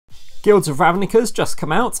Guilds of Ravnica's just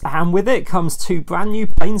come out, and with it comes two brand new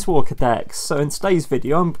Planeswalker decks. So in today's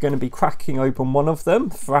video I'm going to be cracking open one of them,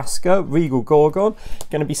 Vraska Regal Gorgon.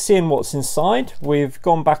 Going to be seeing what's inside. We've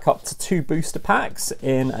gone back up to 2 booster packs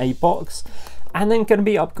in a box, and then going to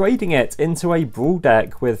be upgrading it into a Brawl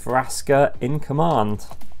deck with Vraska in command.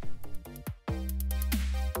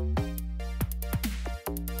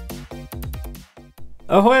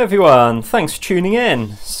 Ahoy everyone, thanks for tuning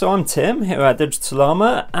in. So I'm Tim here at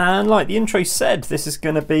Dijitalllama, and like the intro said, this is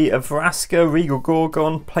going to be a Vraska Regal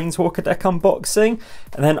Gorgon Planeswalker deck unboxing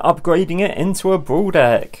and then upgrading it into a Brawl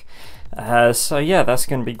deck. So yeah, that's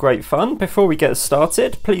going to be great fun. Before we get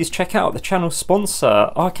started, please check out the channel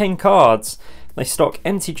sponsor, Arcane Cards. They stock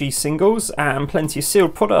MtG singles and plenty of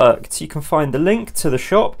sealed products. You can find the link to the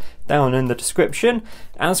shop down in the description,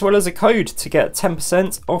 as well as a code to get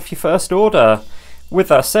 10% off your first order. With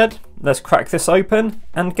that said, let's crack this open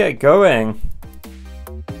and get going.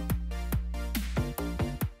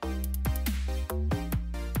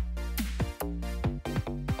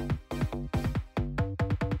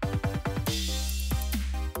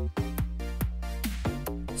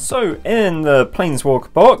 So in the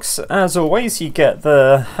Planeswalker box, as always, you get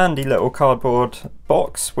the handy little cardboard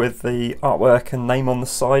box with the artwork and name on the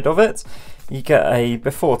side of it. You get a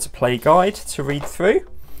before to play guide to read through.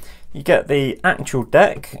 You get the actual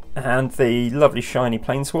deck and the lovely shiny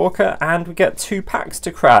Planeswalker, and we get 2 packs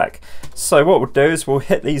to crack. So what we'll do is we'll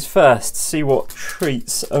hit these first, see what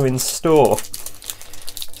treats are in store.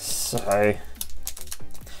 So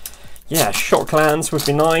yeah, Shocklands would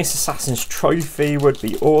be nice, Assassin's Trophy would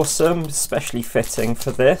be awesome, especially fitting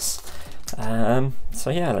for this.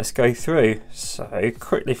 So yeah, let's go through. So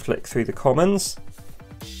quickly flick through the commons.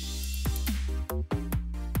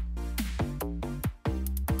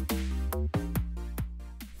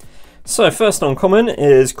 So first uncommon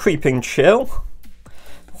is Creeping Chill,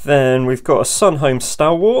 then we've got a Sunhome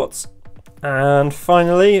Stalwart, and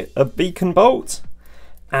finally a Beacon Bolt,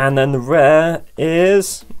 and then the rare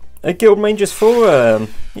is a Guildmage's Forum.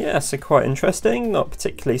 Yeah, so quite interesting, not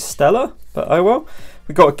particularly stellar, but oh well.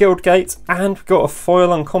 We've got a Guildgate, and we've got a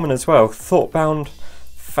foil uncommon as well, Thoughtbound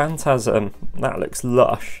Phantasm. That looks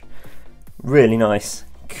lush, really nice,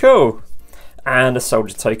 cool, and a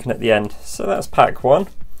Soldier Token at the end. So that's pack 1.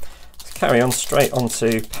 Carry on straight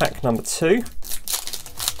onto pack number 2.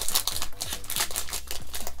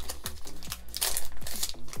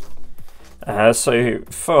 So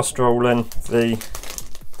fast rolling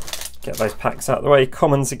get those packs out of the way,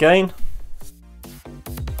 commons again.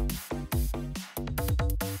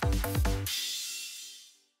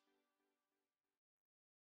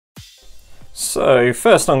 So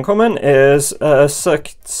first uncommon is a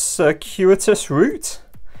Circuitous Route.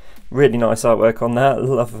 Really nice artwork on that,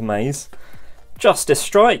 love the maze. Justice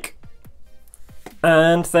Strike,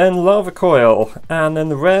 and then Lava Coil, and then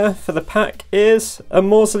the rare for the pack is a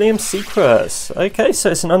Mausoleum Secrets. Okay,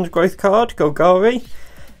 so it's an Undergrowth card, Golgari.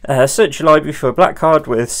 Search your library for a black card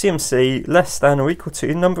with CMC less than or equal to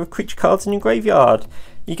the number of creature cards in your graveyard.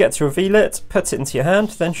 You get to reveal it, put it into your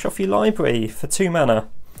hand, then shuffle your library for 2 mana.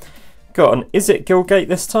 Got an Is It Guildgate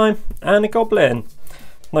this time, and a Goblin.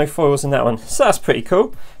 No foils in that one, so that's pretty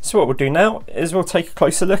cool. So what we'll do now is we'll take a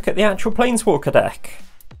closer look at the actual Planeswalker deck.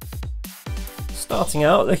 Starting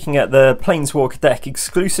out looking at the Planeswalker deck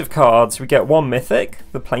exclusive cards, we get 1 Mythic,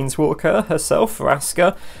 the Planeswalker herself,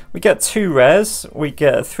 Vraska. We get 2 rares, we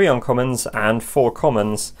get 3 uncommons and 4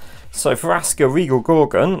 commons. So Vraska Regal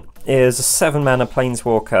Gorgon is a 7 mana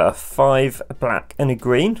Planeswalker, 5 black and a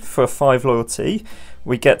green for a 5 loyalty.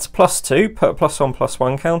 We get +2, put a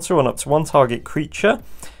 +1/+1 counter on up to 1 target creature.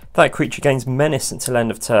 That creature gains menace until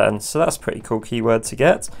end of turn, so that's a pretty cool keyword to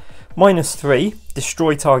get. -3,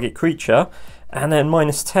 destroy target creature, and then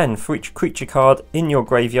 -10 for each creature card in your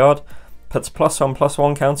graveyard. Puts a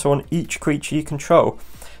 +1/+1 counter on each creature you control.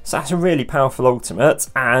 So that's a really powerful ultimate,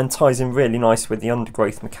 and ties in really nice with the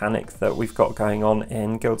Undergrowth mechanic that we've got going on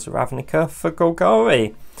in Guilds of Ravnica for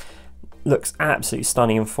Golgari. Looks absolutely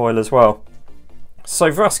stunning in foil as well.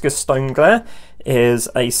 So Vraska's Stone Glare is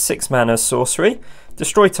a 6 mana sorcery.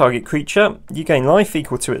 Destroy target creature, you gain life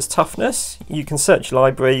equal to its toughness. You can search your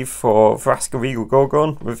library for Vraska Regal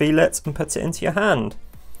Gorgon, reveal it and put it into your hand.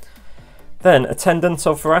 Then Attendant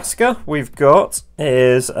of Vraska we've got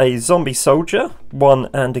is a Zombie Soldier, 1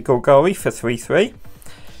 and a Golgari for 3/3.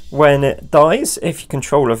 When it dies, if you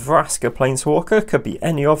control a Vraska Planeswalker, could be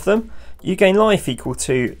any of them, you gain life equal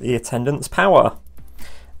to the Attendant's power.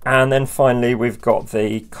 And then finally we've got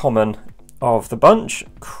the common of the bunch,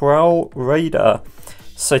 Prowl Raider.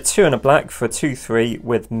 So 2 and a black for a 2/3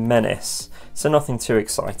 with menace. So nothing too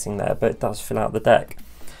exciting there, but it does fill out the deck.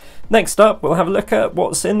 Next up, we'll have a look at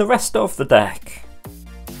what's in the rest of the deck.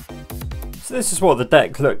 So this is what the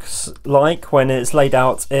deck looks like when it's laid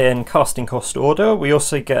out in casting cost order. We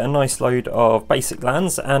also get a nice load of basic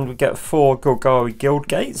lands, and we get 4 Golgari guild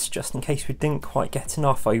gates, just in case we didn't quite get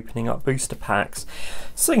enough opening up booster packs.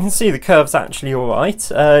 So you can see the curve's actually alright.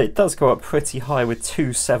 It does go up pretty high with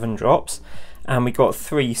 2 7-drops, and we got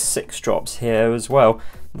 3 6-drops here as well.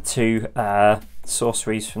 The 2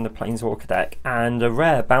 sorceries from the Planeswalker deck, and a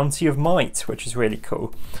rare Bounty of Might, which is really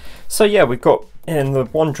cool. So yeah, we've got in the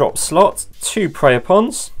 1-drop slot 2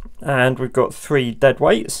 Preyapons, and we've got 3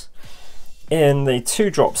 Deadweights. In the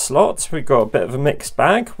 2-drop slot, we've got a bit of a mixed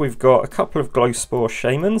bag. We've got a couple of Glowspore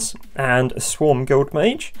Shamans and a Swarm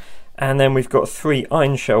Guildmage, and then we've got 3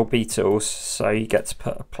 Ironshell Beetles, so you get to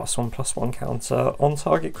put a +1/+1 counter on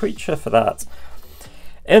target creature for that.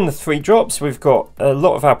 In the 3 drops, we've got a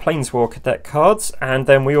lot of our Planeswalker deck cards, and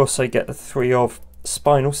then we also get the 3 of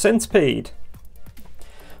Spinal Centipede.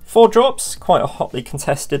 4 drops, quite a hotly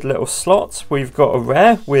contested little slot. We've got a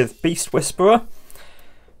rare with Beast Whisperer.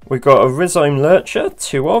 We've got a Rhizome Lurcher,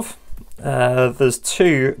 2 of. There's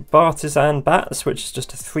 2 Bartizan Bats, which is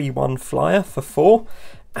just a 3/1 flyer for 4.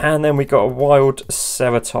 And then we got a Wild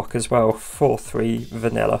Ceratok as well, 4/3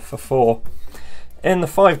 vanilla for 4. In the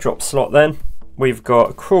 5-drop slot then, we've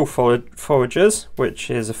got Cruel Foragers,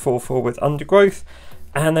 which is a 4/4 with Undergrowth.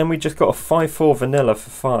 And then we just got a 5/4 vanilla for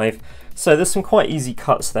 5. So there's some quite easy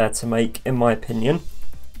cuts there to make, in my opinion.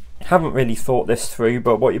 Haven't really thought this through,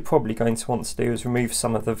 but what you're probably going to want to do is remove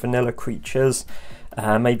some of the vanilla creatures,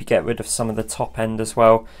 maybe get rid of some of the top end as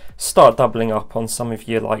well. Start doubling up on some of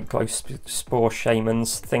your like Glowspore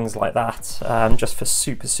Shamans, things like that, just for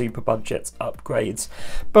super budget upgrades.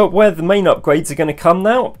 But where the main upgrades are going to come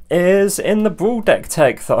now is in the Brawl deck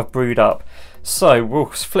tech that I've brewed up. So we'll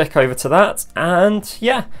flick over to that and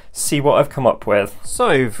yeah, see what I've come up with.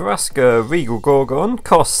 So Vraska Regal Gorgon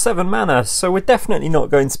costs 7 mana, so we're definitely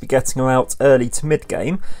not going to be getting her out early to mid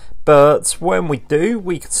game, but when we do,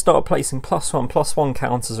 we can start placing +1/+1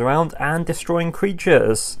 counters around and destroying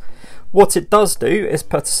creatures. What it does do is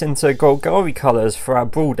put us into Golgari colours for our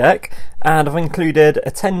Brawl deck, and I've included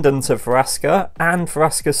Attendant of Vraska and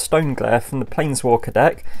Vraska's Stoneglare from the Planeswalker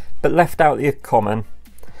deck, but left out the common.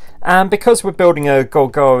 And because we're building a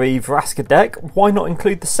Golgari Vraska deck, why not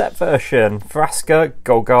include the set version, Vraska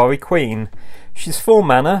Golgari Queen. She's 4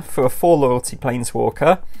 mana for a 4 loyalty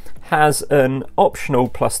Planeswalker, has an optional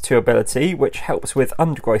 +2 ability which helps with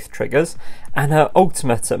undergrowth triggers, and her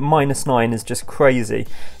ultimate at -9 is just crazy.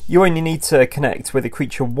 You only need to connect with a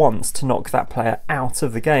creature once to knock that player out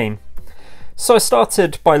of the game. So I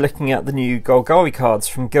started by looking at the new Golgari cards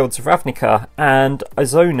from Guilds of Ravnica, and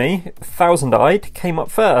Izoni, Thousand-Eyed, came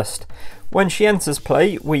up first. When she enters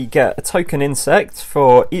play, we get a token insect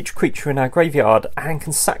for each creature in our graveyard and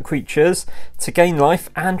can sack creatures to gain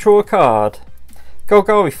life and draw a card.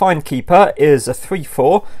 Golgari Findkeeper is a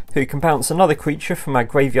 3/4 who can bounce another creature from our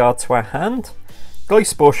graveyard to our hand.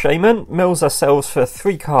 Glowspore Shaman mills ourselves for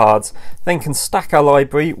 3 cards, then can stack our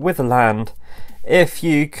library with a land. If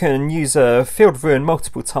you can use a Field Ruin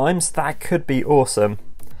multiple times, that could be awesome.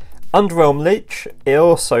 Underrealm Lich, it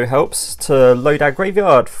also helps to load our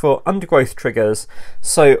graveyard for undergrowth triggers.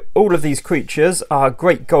 So all of these creatures are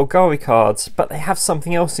great Golgari cards, but they have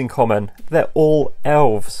something else in common. They're all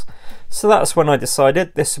elves. So that's when I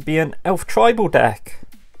decided this would be an elf tribal deck.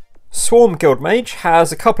 Swarm Guildmage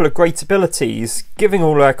has a couple of great abilities. Giving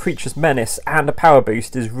all our creatures menace and a power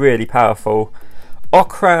boost is really powerful.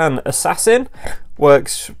 Okran Assassin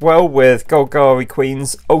works well with Golgari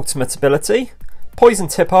Queen's ultimate ability. Poison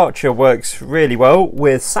Tip Archer works really well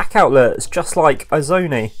with sack outlets just like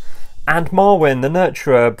Izoni. And Marwyn the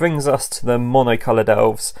Nurturer brings us to the monocoloured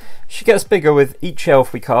elves. She gets bigger with each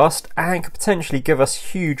elf we cast and can potentially give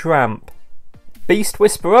us huge ramp. Beast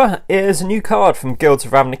Whisperer is a new card from Guilds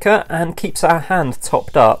of Ravnica and keeps our hand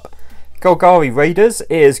topped up. Golgari Raiders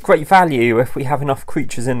is great value if we have enough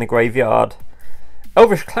creatures in the graveyard.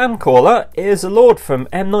 Elvish Clancaller is a lord from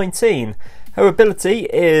M19. Her ability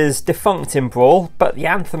is defunct in Brawl, but the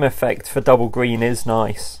Anthem effect for double green is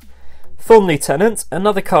nice. Thorn Lieutenant,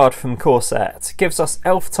 another card from Core Set, gives us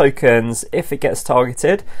elf tokens if it gets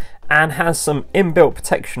targeted, and has some inbuilt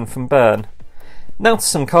protection from burn. Now to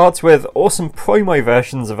some cards with awesome promo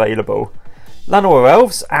versions available. Llanowar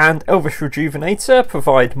Elves and Elvish Rejuvenator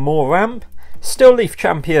provide more ramp. Stillleaf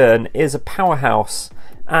Champion is a powerhouse.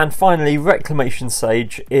 And finally, Reclamation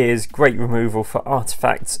Sage is great removal for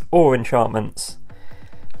artifacts or enchantments.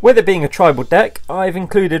 With it being a tribal deck, I've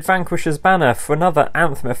included Vanquisher's Banner for another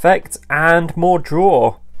Anthem effect and more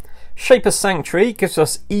draw. Shaper's Sanctuary gives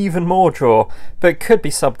us even more draw, but could be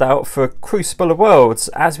subbed out for Crucible of Worlds,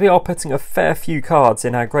 as we are putting a fair few cards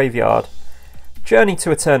in our graveyard. Journey to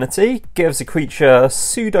Eternity gives a creature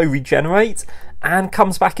pseudo-regenerate and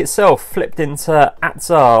comes back itself flipped into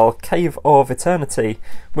Atzal, Cave of Eternity,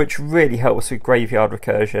 which really helps with graveyard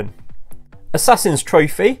recursion. Assassin's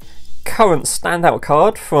Trophy, current standout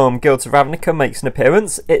card from Guilds of Ravnica, makes an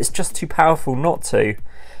appearance. It's just too powerful not to.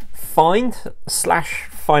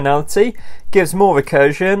 Find/Finality gives more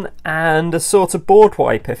recursion and a sort of board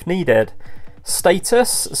wipe if needed.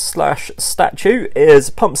 Status/Statue is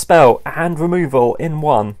pump spell and removal in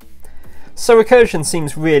one. So recursion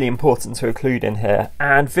seems really important to include in here,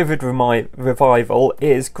 and Vivid Revival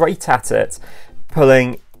is great at it,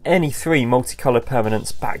 pulling any 3 multicoloured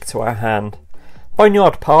permanents back to our hand.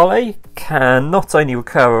 Boneyard Parley can not only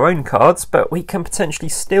recur our own cards, but we can potentially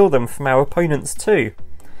steal them from our opponents too.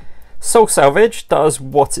 Soul Salvage does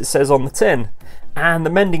what it says on the tin, and the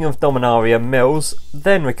Mending of Dominaria mills,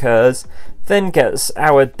 then recurs, then gets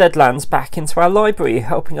our Deadlands back into our library,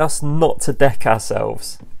 helping us not to deck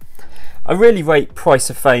ourselves. I really rate Price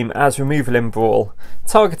of Fame as removal in Brawl.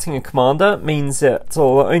 Targeting a commander means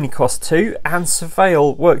it'll only cost 2, and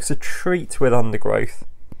Surveil works a treat with Undergrowth.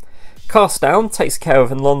 Cast Down takes care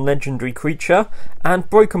of a non-legendary creature, and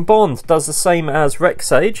Broken Bond does the same as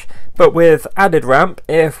Rexage, but with added ramp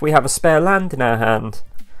if we have a spare land in our hand.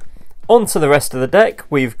 On to the rest of the deck,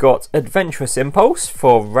 we've got Adventurous Impulse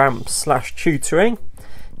for ramp/tutoring,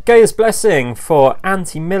 Gaia's Blessing for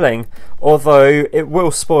anti-milling, although it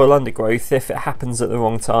will spoil Undergrowth if it happens at the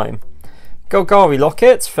wrong time, Golgari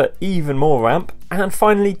Locket for even more ramp, and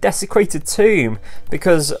finally Desecrated Tomb,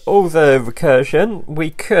 because all the recursion we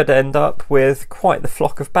could end up with quite the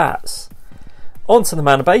flock of bats. On to the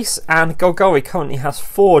mana base, and Golgari currently has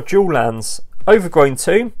 4 dual lands: Overgrown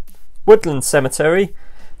Tomb, Woodland Cemetery,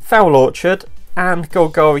 Foul Orchard and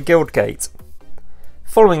Golgari Guildgate.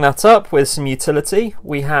 Following that up with some utility,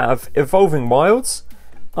 we have Evolving Wilds,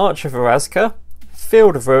 Arch of Vraska,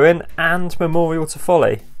 Field of Ruin and Memorial to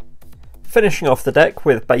Folly. Finishing off the deck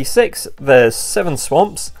with basics, there's 7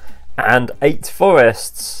 swamps and 8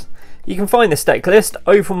 forests. You can find this deck list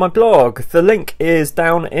over on my blog, the link is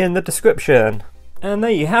down in the description. And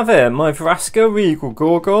there you have it, my Vraska Regal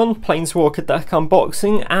Gorgon Planeswalker deck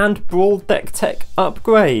unboxing and Brawl deck tech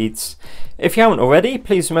upgrades. If you haven't already,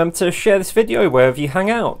 please remember to share this video wherever you hang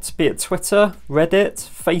out, be it Twitter, Reddit,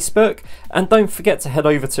 Facebook, and don't forget to head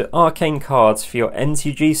over to Arcane Cards for your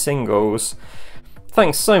MtG singles.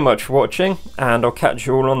 Thanks so much for watching, and I'll catch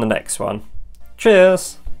you all on the next one.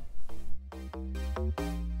 Cheers!